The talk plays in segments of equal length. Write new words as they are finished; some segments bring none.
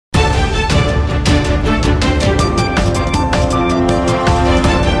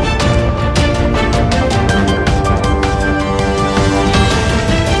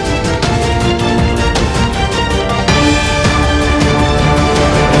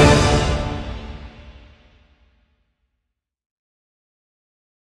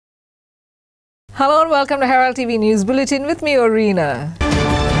Hello and welcome to Herald TV News Bulletin with me, Orina.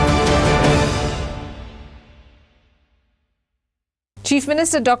 Chief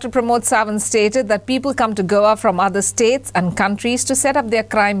Minister Dr. Pramod Sawant stated that people come to Goa from other states and countries to set up their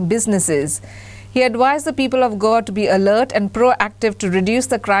crime businesses. He advised the people of Goa to be alert and proactive to reduce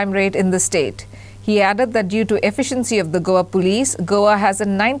the crime rate in the state. He added that due to efficiency of the Goa police, Goa has a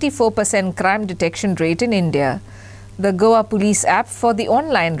 94% crime detection rate in India. The Goa Police app for the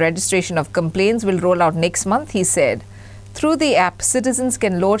online registration of complaints will roll out next month, he said. Through the app, citizens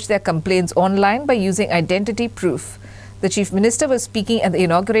can lodge their complaints online by using identity proof. The Chief Minister was speaking at the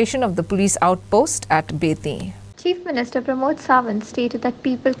inauguration of the police outpost at Beti. Chief Minister Pramod Sawant stated that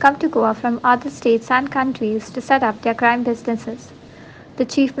people come to Goa from other states and countries to set up their crime businesses. The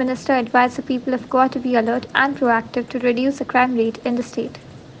Chief Minister advised the people of Goa to be alert and proactive to reduce the crime rate in the state.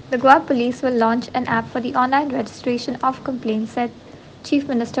 The Goa Police will launch an app for the online registration of complaints, said Chief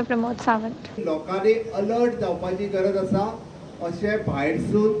Minister Pramod Sawant. लोकांनी alert जावपाची गरज आसा. अशे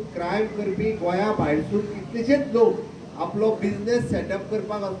भायरसून crime करपी गोंया भायरसून कितलेशेच लोक आपलो business setup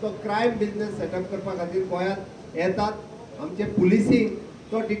करपाक असतो क्रायम बिझनेस सेटअप करपा खातीर गोंयांत येतात. आमचे पुलिसींग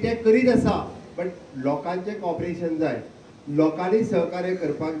तो डिटेक्ट करीत आसा, बट लोकांचे कॉपरेशन जाय, लोकांनी सहकार्य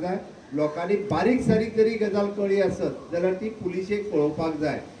करपाक जाय. लोकांनी बारीक सारीक जरी गजाल कळ्ळी आसत जाल्यार ती पुलिशेक पळोवपाक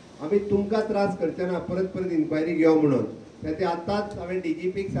जाय. आमी तुमकां त्रास करचे ना, परत परत इन्क्वायरी घेव म्हणून. ते आतांच हांवें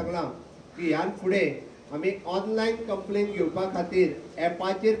डीजीपीक सांगलां की ह्यान फुडें आमी ऑनलायन कंप्लेन घेवपा खातीर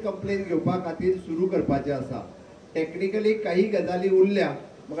एपाचेर कंप्लेन घेवपा खातीर सुरू करपाचें आसा. टेक्निकली काही गजाली उरल्या,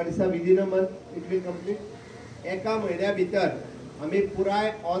 म्हाका दिसता within a month it will complete. एका म्हयन्या भितर आमी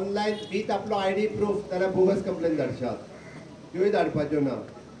पुराय ऑनलायन विथ आपलो आयडी प्रूफ जाल्यार बोगस कंप्लेन धाडशात, ह्योय धाडपाच्यो ना.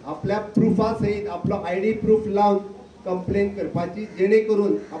 आपल्या प्रुफा सयत आपलो आयडी प्रूफ लावन कंप्लेन करपाची, जेणे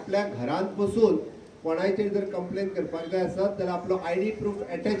करून आपल्या घरांत बसून कोणाचेर जर कंप्लेन करपाक जाय आसत जाल्यार आपलो आयडी प्रूफ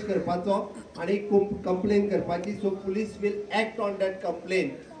अटॅच करपाचो आनी कंप्लेन करपाची. So police will act on that complain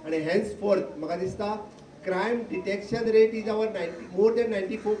आनी हेन्स फोर्थ म्हाका दिसता crime detection rate is our more than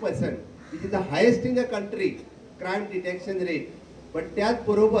 94%, which is the highest in the country, crime detection rate. But त्याच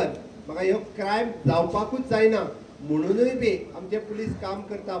बरोबर म्हाका ह्यो क्रायम जावपाकूच जायना म्हणूनय बी आमचे पुलीस काम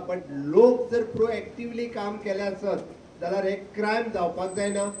करता. बट लोक जर प्रोएक्टिवली काम केले आसत जाल्यार हे क्रायम जावपाक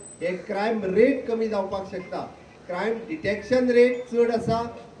जायना, हे क्रायम रेट कमी जावपाक शकता. क्रायम डिटेक्शन रेट चड आसा,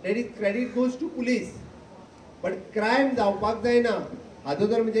 that is credit goes to police, but crime जावपाक जायना. हाजो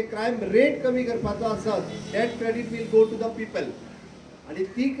जर म्हणजे क्रायम रेट कमी करपाचो आसत, that credit will go to the people. आनी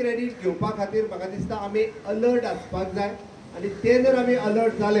ती क्रेडीट घेवपा खातीर म्हाका दिसता आमी अलर्ट आसपाक जाय. आनी ते जर आमी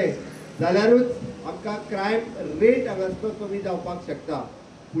अलर्ट जाले जाल्यारूच आमकां क्रायम रेट हांगासलो कमी जावपाक शकता.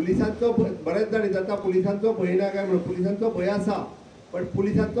 पुलिसांचो बरेच जाण जाता पुलिसांचो भंय ना काय म्हणून, पुलिसांचो भंय आसा, पण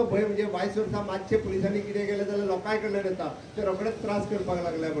पुलिसांचो भंय म्हणजे वायस वर्सा मातशे पुलिसांनी कितें केलें जाल्यार लोकांय कडल्यान येता, ते रोखडेच त्रास करपाक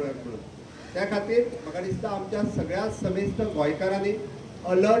लागल्या म्हणून. त्या खातीर म्हाका दिसता आमच्या सगळ्या समेस्त गोंयकारांनी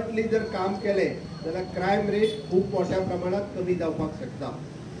अलर्टली जर काम केलें जाल्यार क्रायम रेट खूब मोठ्या प्रमाणात कमी जावपाक शकता.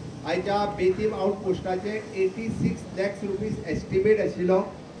 आयच्या बेतीम आउटपोस्टाचे 86 lakhs रुपीज एस्टिमेट आशिल्लो,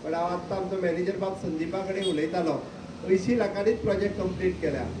 पण हांव आत्तां आमचो मॅनेजर बाब संदीपा कडेन उलयतालो, 80 लाखांनीच प्रोजेक्ट कंप्लीट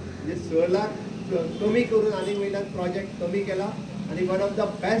केल्या. म्हणजे 6 लाख कमी करून आनी वयल्यान प्रोजेक्ट कमी केला. आनी one of the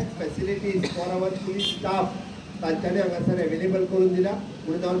best facilities for our police staff तांच्यांनी हांगासर अवेलेबल करून दिला.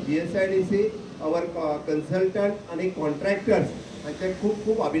 म्हणून हांव GSIDC, आवर कन्सल्टंट आनी कॉन्ट्रॅक्टर्स हांचे खूब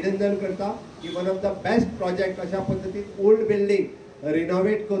खूब अभिनंदन करता की one of the best project अशा पद्दतीन ओल्ड बिल्डींग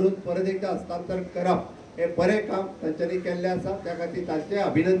रिनोवेट करून परत एकदा हस्तांतरण करप हे बरें काम तांच्यांनी केल्लें आसा. त्या खातीर तांचें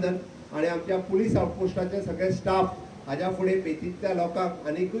अभिनंदन. आनी आमच्या पुलीस आउटपोस्टाचे सगळे स्टाफ हाज्या फुडें बेतींतल्या लोकांक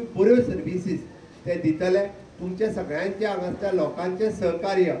आनीकूय बऱ्यो सर्विसीस ते दितले. तुमचे सगळ्यांचे हांगासल्या लोकांचे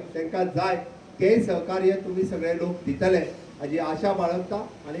सहकार्य तांकां जाय, ते सहकार्य तुम्ही सगळे लोक दितले हाजी आशा बाळगता.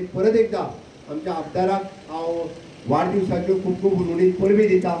 आनी परत एकदा आमच्या आमदाराक हांव वाडदिवसाच्यो खूब खूब उर्वरीत परबी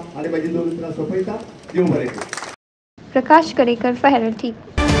दिता आनी म्हाजी 2 उतरां सोंपयता. देव बरें करूं. Prakash Kadekar for Herald TV.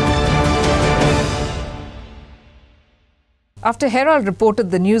 After Herald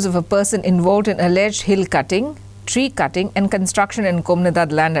reported the news of a person involved in alleged hill cutting, tree cutting and construction in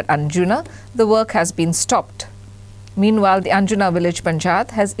Komnadad land at Anjuna, the work has been stopped. Meanwhile, the Anjuna village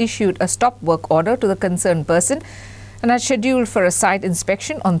Panchayat has issued a stop work order to the concerned person and has scheduled for a site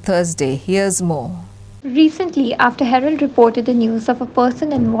inspection on Thursday. Here's more. Recently, after Herald reported the news of a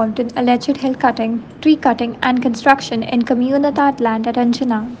person involved in alleged hill cutting, tree cutting and construction in Communidad land at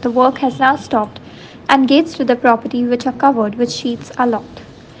Anjuna, the work has now stopped and gates to the property which are covered with sheets are locked.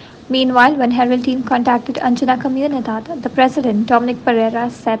 Meanwhile, when Herald team contacted Anjuna Communidad, the president, Dominic Pereira,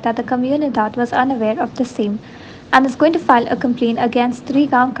 said that the Communidad was unaware of the same and is going to file a complaint against 3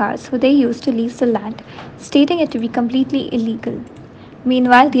 Gamkars who they used to lease the land, stating it to be completely illegal.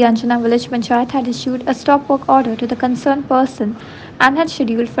 Meanwhile, the Anjana village panchayat had issued a stop work order to the concerned person and had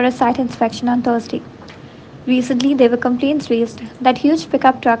scheduled for a site inspection on Thursday. Recently, there were complaints raised that huge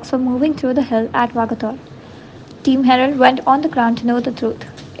pickup trucks were moving through the hill at Vagator. Team Herald went on the ground to know the truth.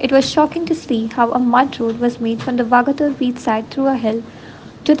 It was shocking to see how a mud road was made from the Vagator beach side through a hill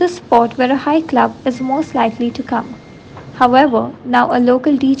to the spot where a high club is most likely to come. However, now a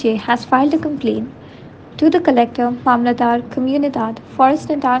local DJ has filed a complaint to the collector, Mamladar, Communidad,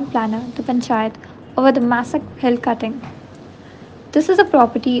 Forest and Town Planner, the Panchayat, over the massive hill cutting. This is a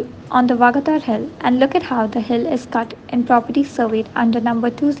property on the Vagatar Hill, and look at how the hill is cut in property surveyed under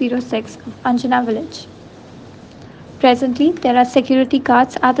number 206 of Anjana village. Presently, there are security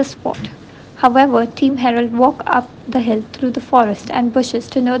guards at the spot. However, Team Herald walk up the hill through the forest and bushes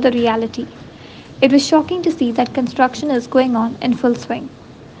to know the reality. It was shocking to see that construction is going on in full swing.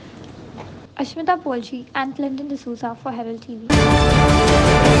 Ashmita Polji and Clinton D'Souza for Herald TV.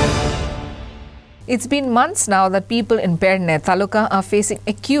 It's been months now that people in Perne Taluka are facing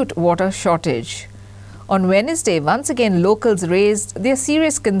acute water shortage. On Wednesday, once again, locals raised their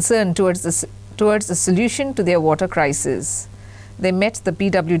serious concern towards a solution to their water crisis. They met the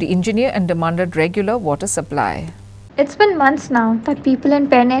PWD engineer and demanded regular water supply. It's been months now that people in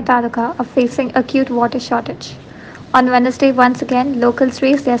Perne Taluka are facing acute water shortage. On Wednesday, once again, locals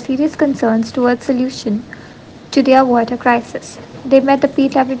raised their serious concerns towards solution to their water crisis. They met the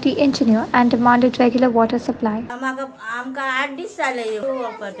PWD engineer and demanded regular water supply. आमका 8 दिवस झाले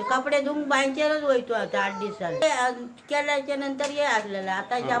वापरते कपडे धुवून बांचेरच वयतो आता 8 दिवस झाले केल्याच्या नंतर ये असलेला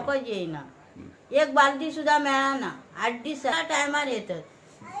आता जापच येईना एक बालदी सुद्धा मिळाना 8 दिवस टायमार येतात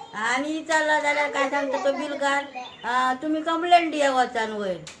आणि चालला जाल्यार काय सांगता तो बिलकार तुम्ही कंप्लेंट दिया वचान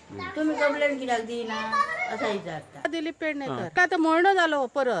वयर तुम्ही कंप्लेंट कित्याक दिना असा विचारता दिलीप पेडणेकर काय तर म्हणणं झालो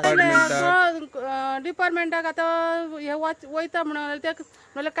परत डिपार्टमेंटाक आता हे वयता म्हणून ते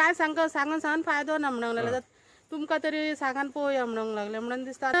म्हणले काय सांगन फायदो ना म्हणून तुमका तरी सांगान पळोवया म्हणूंक लागले म्हणून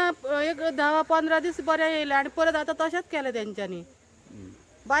दिसता एक 10-15 दीस बरे येयले आणि परत आता तशेंच केले तेंच्यांनी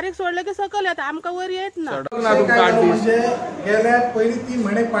बारीक सोडले की सकल येता आमकां वर येत ना म्हणजे गेल्या पयलीं 3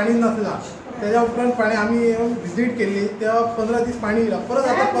 महिने पाणी नसला त्याच्या उपरांत पाणी आम्ही व्हिजिट केली तेव्हा 15 दीस पाणी येयला परत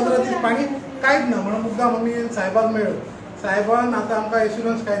आता 15 दीस पाणी कांयच ना म्हणून मुद्दाम आमी साहेबाक मेळ्यो साहेबान आता आमकां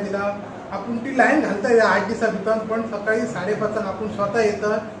एश्युरन्स काय दिला आपण ती लाईन घालता 8 दिसा भितर पण सकाळी 5:30 आपण स्वतः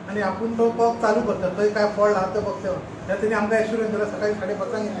येतात आणि आपण तो पंप चालू करतात थंय काय फॉल्ट आहा तो बघता ह्या त्यांनी आमकां एश्युरन्स दिला सकाळी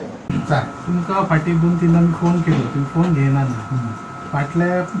 5:30 येतले तुमकां फाटीं 2-3 आमी फोन केलो तुम्ही फोन घेयना फाटल्या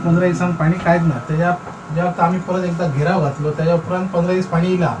 15 दिसांक पाणी कांयच ना जेव्हा आम्ही परत एकदा घेराव घातलो त्याच्या उपरांत 15 दीस पाणी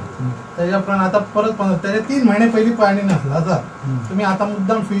येयला त्याच्या उपरांत आता परत 3 महिने पयलीं पाणी नासला आता तुम्ही आता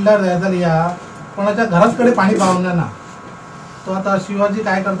मुद्दाम फिल्डार जाय जाल्यार या कोणाच्या घराच कडे पाणी पावना ना तो आता शिवाजी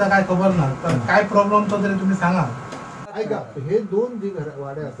काय करता काय खबर ना काय प्रॉब्लेम तो तरी तुम्ही सांगा ऐका हे 2 जी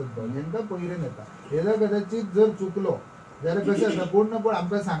वाडे असतात यांना पयलेन येता हेला कदाचित जर चुकलो जाल्यार कशें आसा कोण ना कोण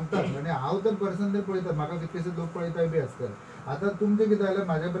आमकां सांगतात आनी हांव तर पर्सनली पळयता म्हाका कितलेशे लोक पळयताय बी आसतात आता तुमचे कितें जालें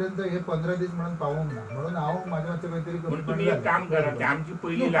म्हाज्या पर्यंत हे 15 दीस म्हणून पावूंक ना म्हणून हांव म्हाज्या मातशें खंय तरी कमिटमेंट काम करा आमची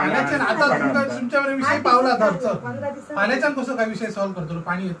पहिली पाण्याच्यान आता तुमच्या विषय पावला पाण्याच्यान कसो काय विषय सॉल्व करतो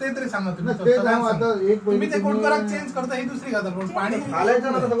पाणी येते तरी सांगा तुम्ही ते हांव आता एक तुम्ही ते कोणकराक चेंज करता ही दुसरी गजाल पण पाणी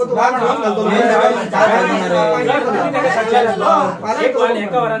पाण्याच्यान आता सगळं तो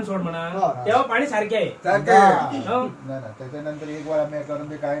एका वरान सोड म्हणा तेव्हा पाणी सारखे आहे त्याच्यानंतर एक वर आम्ही करून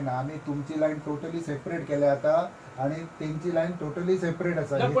ते काय ना आम्ही तुमची लाईन टोटली सेपरेट केल्या आता आणि त्यांची लाईन टोटली सेपरेट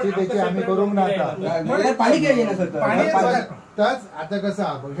असा त्याची आम्ही करूंक ना आता पाणी गेली ना सर तच आता कसं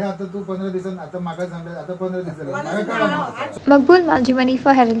हे आता तू 15 दिवसांत आता मागा सांगलं आता 15 दिवस Maqbool Maljumani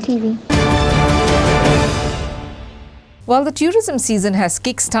for Herald TV. While the tourism season has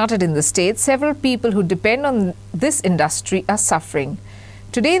kick-started in the state, several people who depend on this industry are suffering.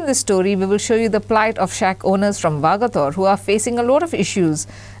 Today in this story, we will show you the plight of shack owners from Vagator who are facing a lot of issues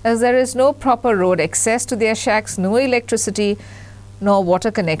as there is no proper road access to their shacks, no electricity, nor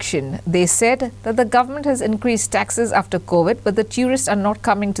water connection. They said that the government has increased taxes after COVID, but the tourists are not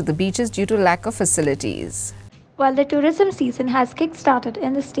coming to the beaches due to lack of facilities. While the tourism season has kick-started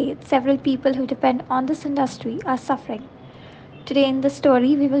in the state, several people who depend on this industry are suffering. Today in this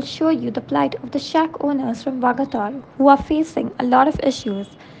story, we will show you the plight of the shack owners from Vagator who are facing a lot of issues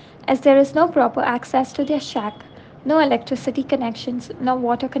as there is no proper access to their shack, no electricity connections, no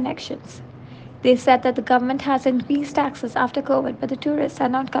water connections. They said that the government has increased taxes after COVID, but the tourists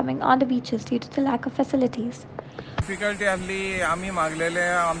are not coming on the beaches due to the lack of facilities. Difficulty असली आम्ही मागलेले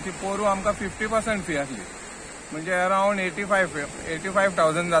आमची पोरू आमका 50% fee असली म्हणजे around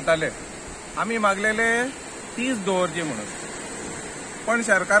 85,000 जाताले आम्ही मागलेले 30 दवरची म्हणून पण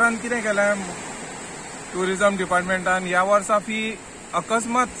सरकारान कितें केलें टुरिझम डिपार्टमेंटान ह्या वर्सा फी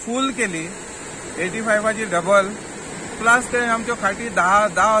अकस्मात फूल केली 85ची डबल प्लस ते आमच्यो खाटी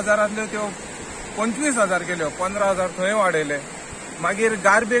 10,000 त्यो 25,000 केल्यो 15,000 थंय वाडयले मागीर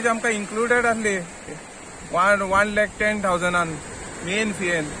गार्बेज आमकां इन्क्लुडेड आसली 1,10,000 मेन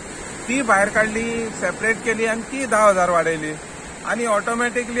फीएन ती भायर काडली सेपरेट केली आनी ती 10,000 वाडयली आनी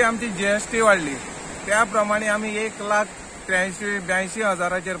ऑटोमॅटिकली आमची जीएसटी वाडली त्या प्रमाणे आमी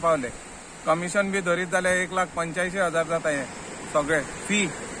 1,83,82,000 पावले कमिशन बी धरीत जाल्यार 1,85,000 जाता हे सगळे फी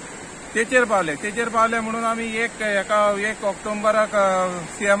तेचेर पावले म्हणून आमी एक ऑक्टोबराक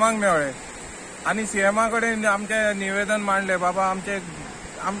सीएमाक मेळ्ळे आनी सीएमा कडेन आमचे निवेदन मांडले बाबा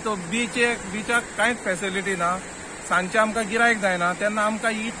आमचो बिचाक कांयच फॅसिलिटी ना सांजचे आमकां गिरायक जायना तेन्ना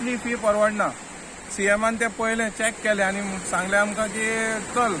आमकां इतली फी परवडना सीएमान ते पयले चॅक केले आनी सांगले आमकां की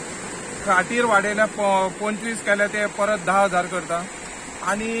चल खाटीर वाडयल्या 25 केले ते परत 10,000 करता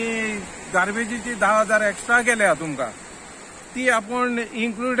आनी गार्बेजीची 10,000 एक्स्ट्रा केल्या तुमकां ती आपूण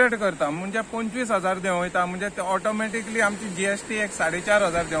इन्क्लुडेड करता म्हणजे 25,000 देंव वयता म्हणजे ऑटोमॅटिकली आमची जीएसटी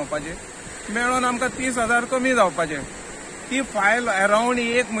 4,500 देंवपाची मेळोन आमकां 30,000 कमी जावपाचे ती फायल अरावंड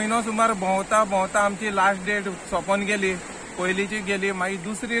 1 म्हयनो सुमार भोंवता आमची लास्ट डेट सोंपोन गेली पयलींची गेली मागीर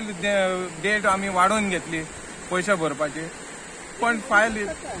दुसरी डेट आमी वाडोवन घेतली पयशे भरपाची पण फायल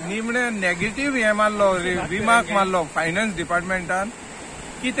निमणे नेगेटीव हे मारलो रिमार्क मारलो फायनान्स डिपार्टमेंटान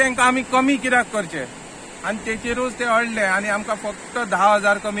की तांकां आमी कमी कित्याक करचे आनी तेचेरूच ते अडले आनी आमकां फक्त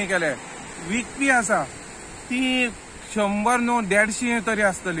 10,000 कमी केले वीक फी आसा ती 100 न्हू 150 तरी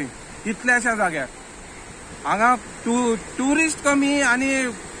आसतली इतल्याशा जाग्यार हांगा टुरिस्ट कमी आनी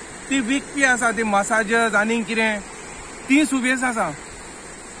ती वीक फी आसा ती मसाजस आनी कितें ती सुबेज आसा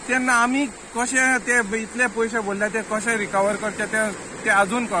तेन्ना आमी कशे ते इतले पयशे भरले ते कशे रिकवर करचे ते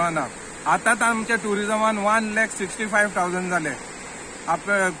अजून कळना आतांच आमच्या टुरिजमान 1,65,000 जाले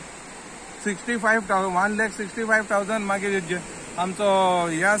 1,65,000 मागीर आमचो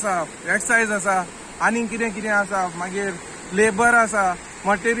हे आसा एक्सायज आसा आनी कितें आसा मागीर लेबर आसा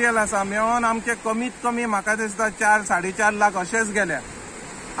मटेरियल आसा मेळोन आमचे कमीत कमी म्हाका दिसता 4-4.5 लाख अशेच गेल्या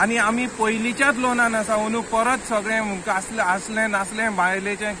आनी आमी पयलींच्याच लोनान आसा अंदू परत सगळें आसलें नासलें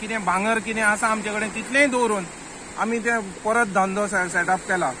भायलेचें कितें भांगर कितें आसा आमचे कडेन तितलेंय दवरून आमी ते परत धंदो सेटअप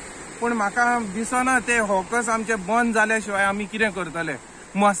केला पूण म्हाका दिसना ते हॉकर्स आमचे बंद जाल्या शिवाय आमी कितें करतले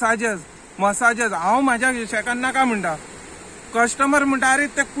मसाजस हांव म्हाज्या शेकान नाका म्हणटा कस्टमर म्हणटा अरे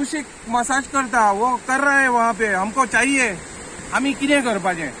ते कुशीक मसाज करता वो कर रहा है वहाँ पे हमको चाहिए आमी कितें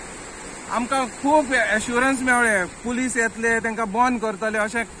करपाचें आमकां खूब एश्युरन्स मेळ्ळे पुलीस येतले तांकां बंद करतले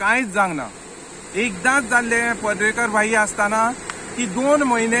अशें कांयच जावंक ना एकदांच जाल्लें पदवेकर भाई आसतना की 2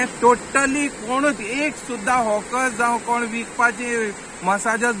 म्हयने टोटली कोणूच एक सुद्दां हॉकर्स जावं कोण विकपाची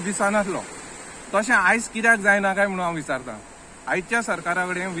मसाजस दिसनासलो तशें आयज कित्याक जायना काय म्हणून हांव विचारतां आयच्या सरकारा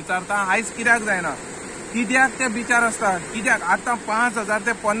कडेन विचारता आयज कित्याक जायना कित्याक ते बिचार आसता कित्याक आतां 5,000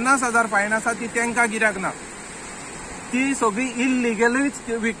 ते 50,000 फायन आसा ती तांकां कित्याक ना ती सगळी इल्लिगलूच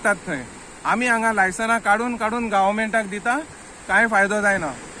विकतात थंय आमी हांगा लायसनां काडून गव्हर्मेंटाक दिता कांय फायदो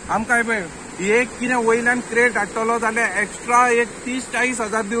जायना आमकां पळय एक कितें वयल्यान क्रेट हाडटलो जाल्यार एक्स्ट्रा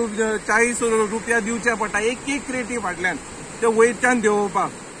 30-40 रुपया दिवचे पडटा एक क्रेटी फाटल्यान ते वयच्यान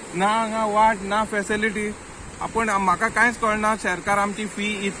देंवोवपाक ना हांगा वाट ना फॅसिलिटी आपण म्हाका कांयच कळना सरकार आमची फी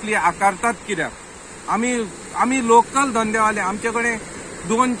इतली आकारतात कित्याक आमी लोकल धंदेवाले आमचे कडेन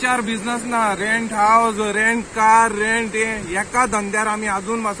 2-4 बिझनस ना rent house rent car rent एका धंद्यार आमी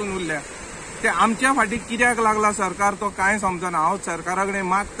अजून पासून उरल्या ते आमच्या फाटी कित्याक लागला सरकार तो कांय समजना हांव सरकारा कडेन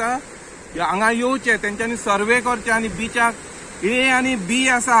मागता हांगा येवचे तेंच्यांनी सर्वे करचे आनी बिचाक ए आनी बी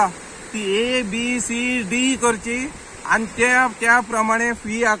आसा ती A B C D करची आनी त्या प्रमाणे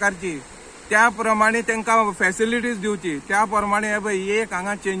फी आकारची त्या प्रमाणे तांकां फॅसिलिटीज दिवची त्या प्रमाणे एक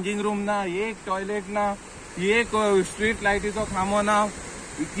हांगा चेंजिंग रूम ना एक टॉयलेट ना एक स्ट्रीट लायटीचो खांबो ना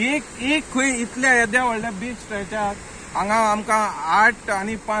एक खंय इतल्या येद्या व्हडल्या बीच स्ट्रेचार हांगा आमकां 8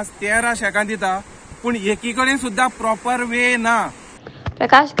 आनी 5 13 शेकां दिता पूण एकी कडेन सुद्दां प्रॉपर वे ना.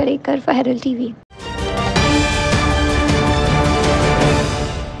 प्रकाश गरेकर for Herald TV.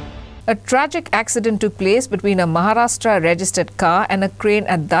 A tragic accident took place between a Maharashtra registered car and a crane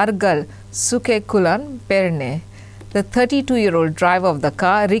at Dargal, Sukekulan, Perne. The 32-year-old driver of the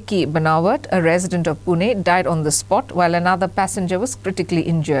car, Ricky Banawat, a resident of Pune, died on the spot while another passenger was critically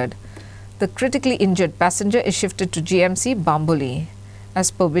injured. The critically injured passenger is shifted to GMC Bambuli.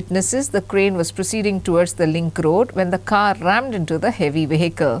 As per witnesses, the crane was proceeding towards the link road when the car rammed into the heavy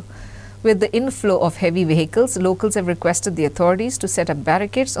vehicle. With the inflow of heavy vehicles, locals have requested the authorities to set up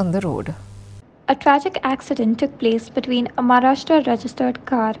barricades on the road. A tragic accident took place between a Maharashtra registered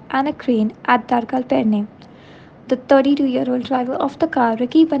car and a crane at Dargal Perne. The 32-year-old driver of the car,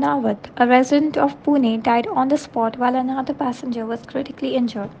 Ricky Banawat, a resident of Pune, died on the spot while another passenger was critically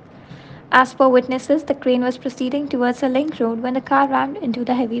injured. As per witnesses, the crane was proceeding towards a link road when the car rammed into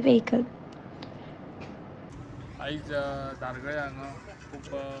the heavy vehicle. आयज दारगळे हांगा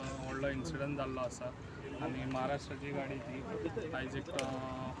खूब व्हडलो incident जाल्लो आसा आनी महाराष्ट्राची गाडी ती आयज एक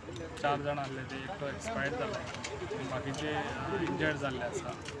 4 जाण आसले ते एकटो एक्सपायर्ड जालो बाकीचे इंजर्ड जाल्ले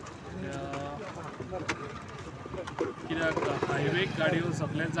आसा कित्याक हायवेक गाडयो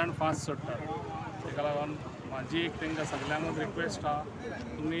सगळेच जाण फास्ट सोडटात तेका लागून म्हाजी एक तांकां सगळ्यांकूच रिक्वेस्ट आहा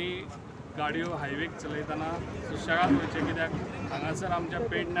तुमी गाडयो हायवेक चलयतना सुशेगाद वयचे कित्याक हांगासर आमच्या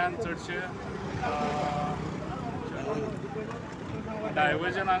पेडण्यान चडशे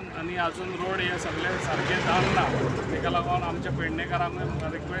डायवर्जनाक आनी आजून रोड हे सगळे सारके जावंक ना तेका लागून आमच्या पेडणेकारांक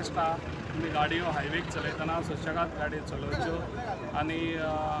रिक्वेस्ट आहा तुमी गाडयो हायवेक चलयतना सुशेगाद गाडयो चलोवच्यो आनी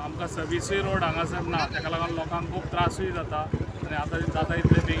आमकां सर्विसूय रोड हांगासर ना तेका लागून लोकांक खूब त्रासूय जाता आनी आतां जाता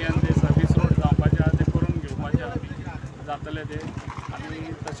इतले बेगीन ते सर्वीस रोड जावपाचे आहा ते करून घेवपाचे आमी जातले ते आनी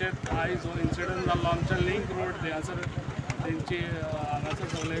तशेंच आयज हो इन्सिडंट जाल्लो आमच्या लिंक रोड थंयसर तेंची हांगासर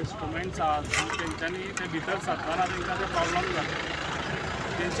सगळे इंस्ट्रुमेंट्स आहात तेंच्यांनी ते भितर सरतना तेंकां ते प्रॉब्लम जाले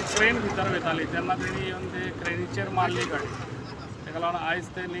तेंची क्रेन भितर वयताली तेन्ना तेणी येवन ते क्रेनीचेर मारली गाडी तेका लागून आयज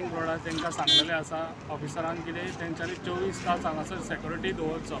ते लिंक रोडार तेंकां सांगलेलें आसा ऑफिसरांक कितें तेंच्यांनी 24 तास हांगासर सेक्युरिटी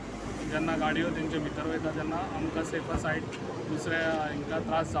दवरचो जेन्ना गाडयो तेंचे भितर वयता तेन्ना आमकां सेफर सायड दुसऱ्या हांकां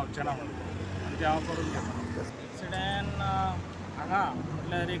त्रास जावचे ना म्हणून आनी ते हांव करून घेता एक्सिडेंट हांगा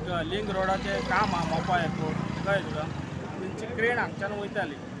म्हटल्यार एक लिंक रोडाचें काम आहा मोपा एअरपोर्ट कळ्ळें तुका तेंची क्रेन हांगच्यान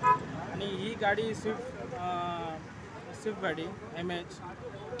वयताली आनी ही गाडी स्विफ्ट गाडी MH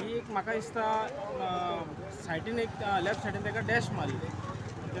ही एक म्हाका दिसता सायडीन एक लेफ्ट सायडीन ताका डॅश मारली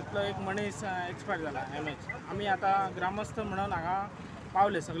तितलो एक मनीस एक्सपायर जाला MH आमी आतां ग्रामस्थ म्हणून हांगा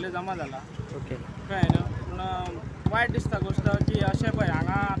पावले सगळे जमा जाला ओके कळ्ळें न्हू पूण वायट दिसता गोश्ट की अशें पळय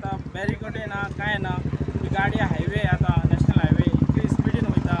हांगा आतां बॅरिकेडूय ना कांय ना ही गाडी हायवे आतां नॅशनल हायवे इतली स्पिडीन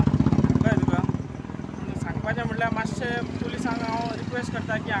वयता कळ्ळें तुका सांगपाचें म्हणल्यार मातशें पुलिसांक हांव रिक्वेस्ट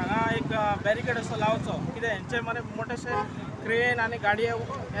करता की हांगा एक बॅरिकेड असो लावचो कित्याक हेंचे मरे मोठेशे क्रेन आनी गाडयो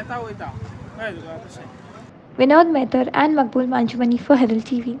येता वयता कळ्ळें तुका तशें Vinod Mehtar and Makbul Manjumani for Herald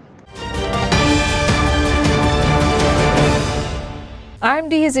TV.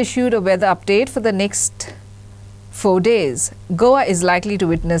 IMD has issued a weather update for the next 4 days. Goa is likely to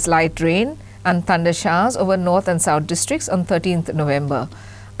witness light rain and thunder showers over north and south districts on 13th November.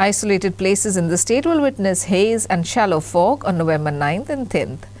 Isolated places in the state will witness haze and shallow fog on November 9th and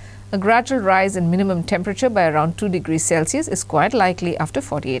 10th. A gradual rise in minimum temperature by around 2 degrees Celsius is quite likely after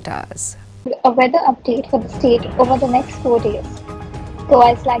 48 hours. A weather update for the state over the next 4 days.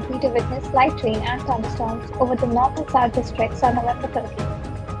 Goa is likely to witness light rain and thunderstorms over the north and south districts on November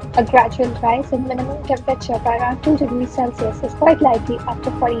 30th. A gradual rise in minimum temperature by around 2 degrees Celsius is quite likely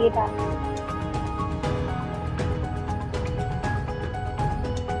after 48 hours.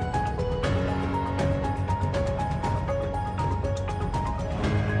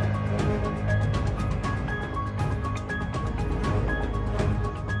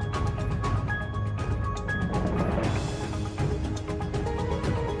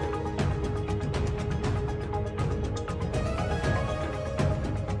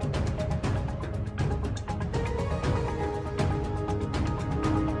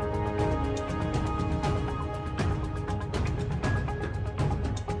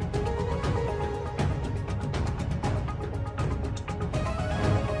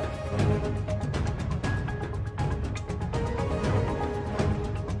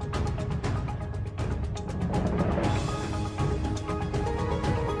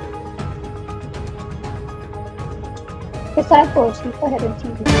 Prasad Porchi for Herald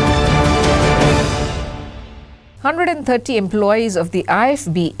TV. 130 employees of the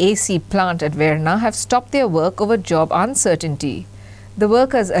IFB AC plant at Verna have stopped their work over job uncertainty. The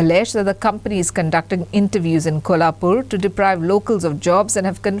workers allege that the company is conducting interviews in Kolhapur to deprive locals of jobs and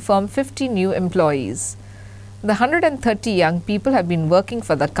have confirmed 50 new employees. The 130 young people have been working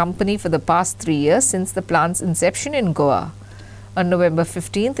for the company for the past 3 years since the plant's inception in Goa. On November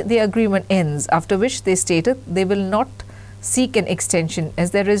 15th, the agreement ends, after which they stated they will not seek an extension as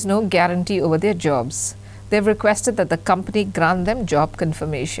there is no guarantee over their jobs. They have requested that the company grant them job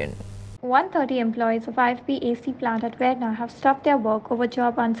confirmation. 130 employees of IFB AC plant at Verna have stopped their work over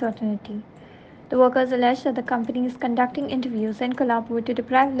job uncertainty. The workers allege that the company is conducting interviews in Kolhapur to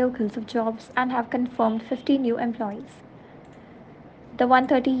deprive locals of jobs and have confirmed 50 new employees. The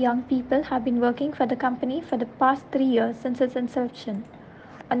 130 young people have been working for the company for the past 3 years since its inception.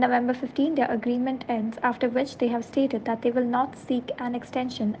 On November 15, their agreement ends, after which they have stated that they will not seek an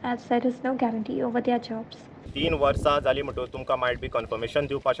extension as there is no guarantee over their jobs. 3 वर्सां जाली म्हणटून तुमकां might बी confirmation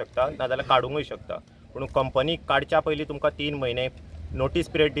दिवपाक शकता नाजाल्यार काडूंकय शकता पूण company काडच्या पयलीं तुमकां 3 म्हयने नोटीस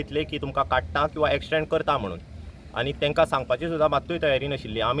पिरियड दितले की तुमकां काडटा किंवा एक्सटेंड करता म्हणून आनी तांकां सांगपाची सुद्दां मात्तूय तयारी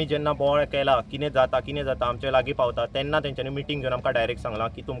नाशिल्ली आमी जेन्ना बोवाळ केला कितें जाता आमचे लागीं पावता तेन्ना तेंच्यांनी मिटींग घेवन आमकां डायरेक्ट सांगलां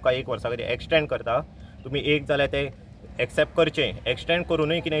की तुमकां 1 वर्सा खातीर एक्सटेंड करता तुमी एक जाल्यार ते एक्सेप्ट करचें एक्सटेंड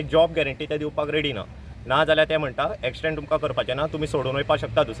करूनय कितें जॉब गॅरंटी ते दिवपाक रेडी ना जाल्यार ते म्हणटा एक्सटेंड तुमकां करपाचें ना तुमी सोडून वयपाक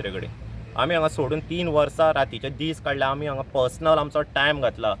शकता दुसरे कडेन आमी हांगा सोडून 3 वर्सां रातीचे दीस काडल्या आमी हांगा पर्सनल आमचो टायम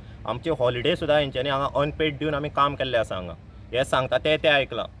घातला आमची हॉलिडे सुद्दां हेंच्यांनी हांगा अनपेड दिवन आमी काम केल्लें आसा हांगा हे सांगता ते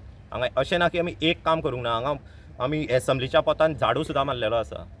आयकलां हांगा अशें ना की आमी एक काम करूंक ना हांगा आमी एसंब्लीच्या पोतान झाडू सुद्दां मारलेलो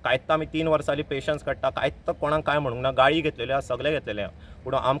आसा कांयच आमी 3 वर्सांनी पेशन्स काडटा कांयच कोणाक काय म्हणूंक ना गाडी घेतलेली आसा सगळे घेतलेले आहा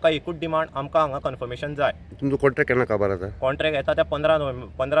पूण आमकां एकूच डिमांड आमकां हांगा कन्फर्मेशन जाय तुमचो कॉन्ट्रॅक्ट केन्ना काबार जाता कॉन्ट्रॅक्ट येता ते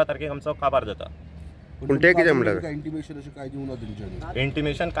 15 तारखेक आमचो काबार जाता पूण ते कितें म्हणटात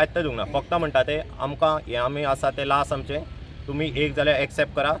इंटिमेशन कांयच दिवंक ना फक्त म्हणटा ते आमकां हे आमी आसा ते लास्ट आमचे तुमी एक जाल्यार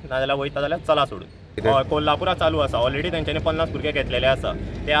एक्सेप्ट करा नाजाल्यार वयता जाल्यार चला सोडून हय कोल्हापुरा चालू आसा ऑलरेडी तेंच्यांनी 50 भुरगे घेतलेले आसा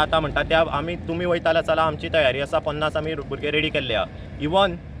ते आतां म्हणटा त्या आमी तुमी वयता जाल्यार चला आमची तयारी आसा 50 आमी भुरगे रेडी केल्ले आहा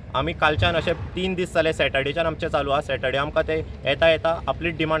इवन आमी कालच्यान अशे 3 दीस जाले सॅटर्डेच्यान आमचें चालू आहा सॅटर्डे आमकां ते येता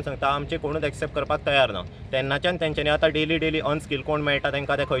आपलीच डिमांड सांगता आमचे कोणूच एक्सेप्ट करपाक तयार ना तेन्नाच्यान तेंच्यांनी आतां डेली अनस्कील कोण मेळटा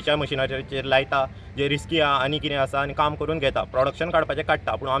तांकां ते खंयच्याय मशिनरीचेर लायता जे रिस्की आहा आनी कितें आसा आनी काम करून घेता प्रोडक्शन काडपाचें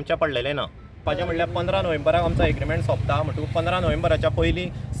काडटा पूण आमचें पडलेलें ना पाजे म्हणल्यार 15 नोव्हेंबराक आमचो एग्रीमेंट सोंपता म्हणटून 15 नोव्हेंबराच्या पयलीं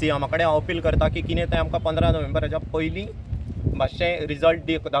सीएमा कडेन हांव अपील करता की कितें तें आमकां 15 नोव्हेंबराच्या पयलीं मातशें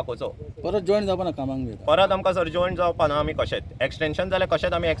रिजल्ट दाखोवचो परत जॉइन जावपा ना कामाक परत आमकां सर जॉइन जावपा ना आमी कशेंच एक्सटेंशन जाल्यार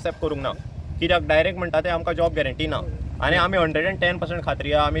कशेंच आमी एक्सेप्ट करूंक ना कित्याक डायरेक्ट म्हणटा ते आमकां जॉब गॅरंटी ना आनी आमी 110%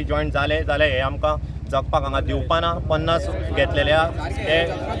 खात्री आहा आमी जॉइन जाले जाल्यार हे आमकां जगपाक हांगा दिवपा ना 50 घेतलेले आहा ते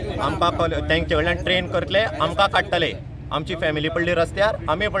आमकां तेंचे कडल्यान ट्रेन करतले आमकां काडटले आमची फॅमिली पडली रस्त्यार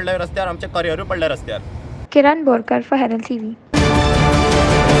आमी पडले रस्त्यार आमचे करियरूय पडले रस्त्यार किरण Borkar for Herald TV.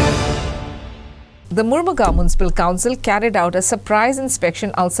 The Novemberr Municipal Council carried out a surprise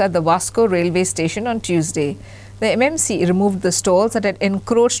inspection outside the Vasco railway station on Tuesday. The MMC removed the stalls that had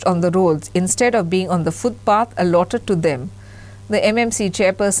encroached on the roads instead of being on the footpath allotted to them. The MMC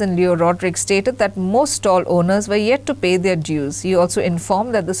chairperson Leo Rodriguez stated that most stall owners were yet to pay their dues. He also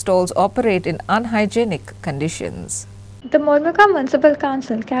informed that the stalls operate in unhygienic conditions. The Novemberr Municipal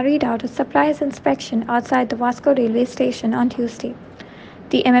Council carried out a surprise inspection outside the Vasco railway station on Tuesday.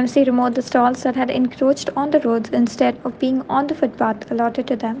 The MMC removed the stalls that had encroached on the roads instead of being on the footpath allotted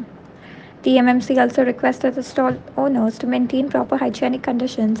to them. The MMC also requested the stall owners to maintain proper hygienic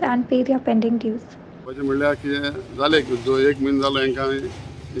conditions and pay their pending dues. म्हणल्यार कितें जालें जो 1 म्हयनो जालो हांकां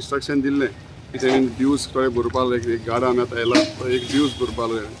instruction दिल्लें की तेणी ड्यूज थोडे भरपाक एक गाडो आमी आतां येयला तो एक ड्यूज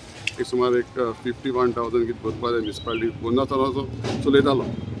भरपाक एक सुमार एक 51,000 कितें भरपाक जाय म्युनिसिपालिटी बोन्नाचो चलयतालो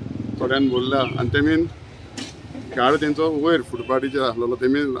थोड्यान बोल्ल्या आनी तेमीन गाडो तेंचो वयर फुटपाटीचेर आसलेलो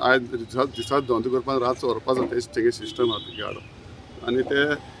तेमी आयज दिसात धोंद करपाक रातचो व्हरपाचो तेंगे सिस्टम आहा गाडो आनी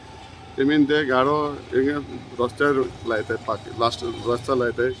तेमीन ते गाडो रस्त्यार लायताय लास्ट रस्त्यार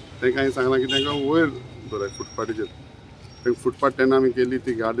लायताय तांकां हांवें सांगलां की तांकां वयर दवराय फुटपाटीचेर फुटपाट तेन्ना आमी केली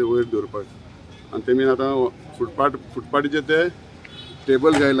ती गाडी वयर दवरपाक आनी तेमीन आतां फुटपाटीचेर ते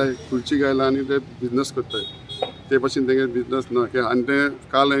टेबल घायलाय खुर्ची घायला आनी ते बिजनस करताय ते भाशेन तेंगे बिजनस ना आनी ते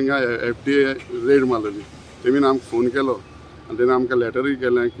काल हांगा FDA रेड मारलेली तेमीन आमकां फोन केलो आनी तेणें आमकां लेटरूय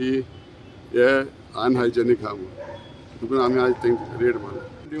केलें की हे अनहायजेनीक आहा म्हणून देखून आमी आयज तेंका रेड मारले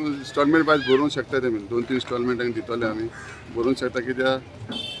इंस्टॉलमेंट वायज भरूंक शकता तेमी 2-3 इंस्टॉलमेंट तांकां दितले आमी भरूंक शकता कित्याक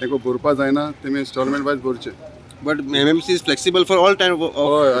तांकां भरपा जायना तेमी instalment wise भरचे but MMC is flexible for all time of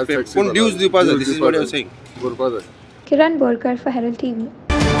पूण ड्यूज दिवपा जाय this is what you are saying भरपा जाय Kiran Borkar for Herald TV.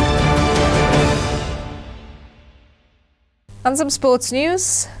 And some sports news.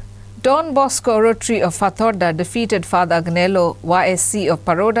 Don Bosco Rotary of Fatorda defeated Father Agnello YSC of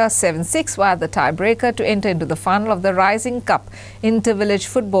Paroda 7-6 via the tiebreaker to enter into the final of the Rising Cup inter-village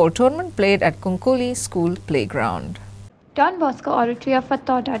football tournament played at Kunkuli School Playground. Don Bosco Oratory of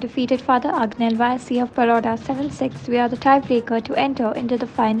Fatorda defeated Father Agnel YSC of Paroda 7-6 via the tiebreaker to enter into the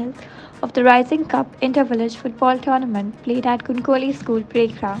final of the Rising Cup inter-village football tournament played at Kunkoli School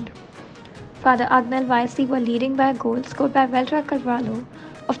Playground. Father Agnel YSC were leading by a goal scored by Veltra Carvalho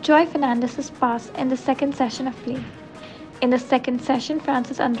of Joy Fernandez's pass in the second session of play. In the second session,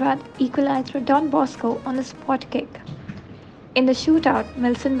 Francis Andrade equalized for Don Bosco on a spot kick. In the shootout,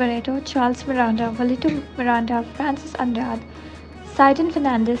 Milson Barreto, Charles Miranda, Valito Miranda, Francis Andrade, Sidon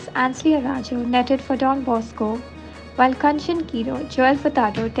Fernandez, Ansley Arajo netted for Don Bosco, while Kanchan Kiro, Joel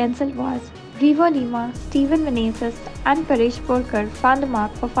Furtado, Denzel Vaz, Rivo Lima, Stephen Menezes and Paresh Borkar found the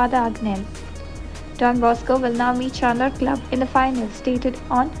mark for Father Agnel. Don Bosco will now meet Chandler Club in the final, stated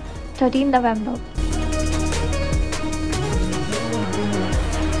on 13 November.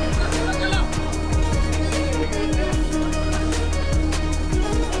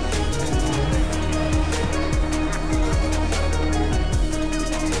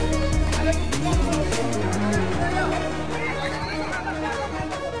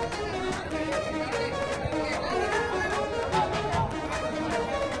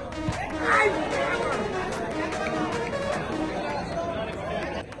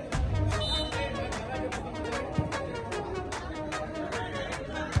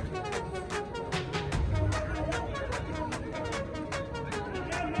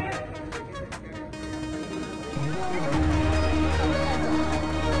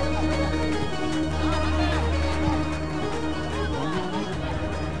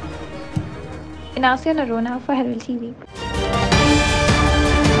 Inasia Narona for Herald TV.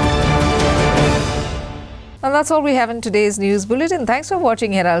 And that's all we have in today's news bulletin. Thanks for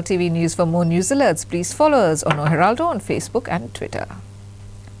watching Herald TV News. For more news alerts, please follow us on Heraldo on Facebook and Twitter.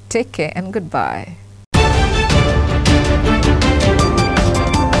 Take care and goodbye.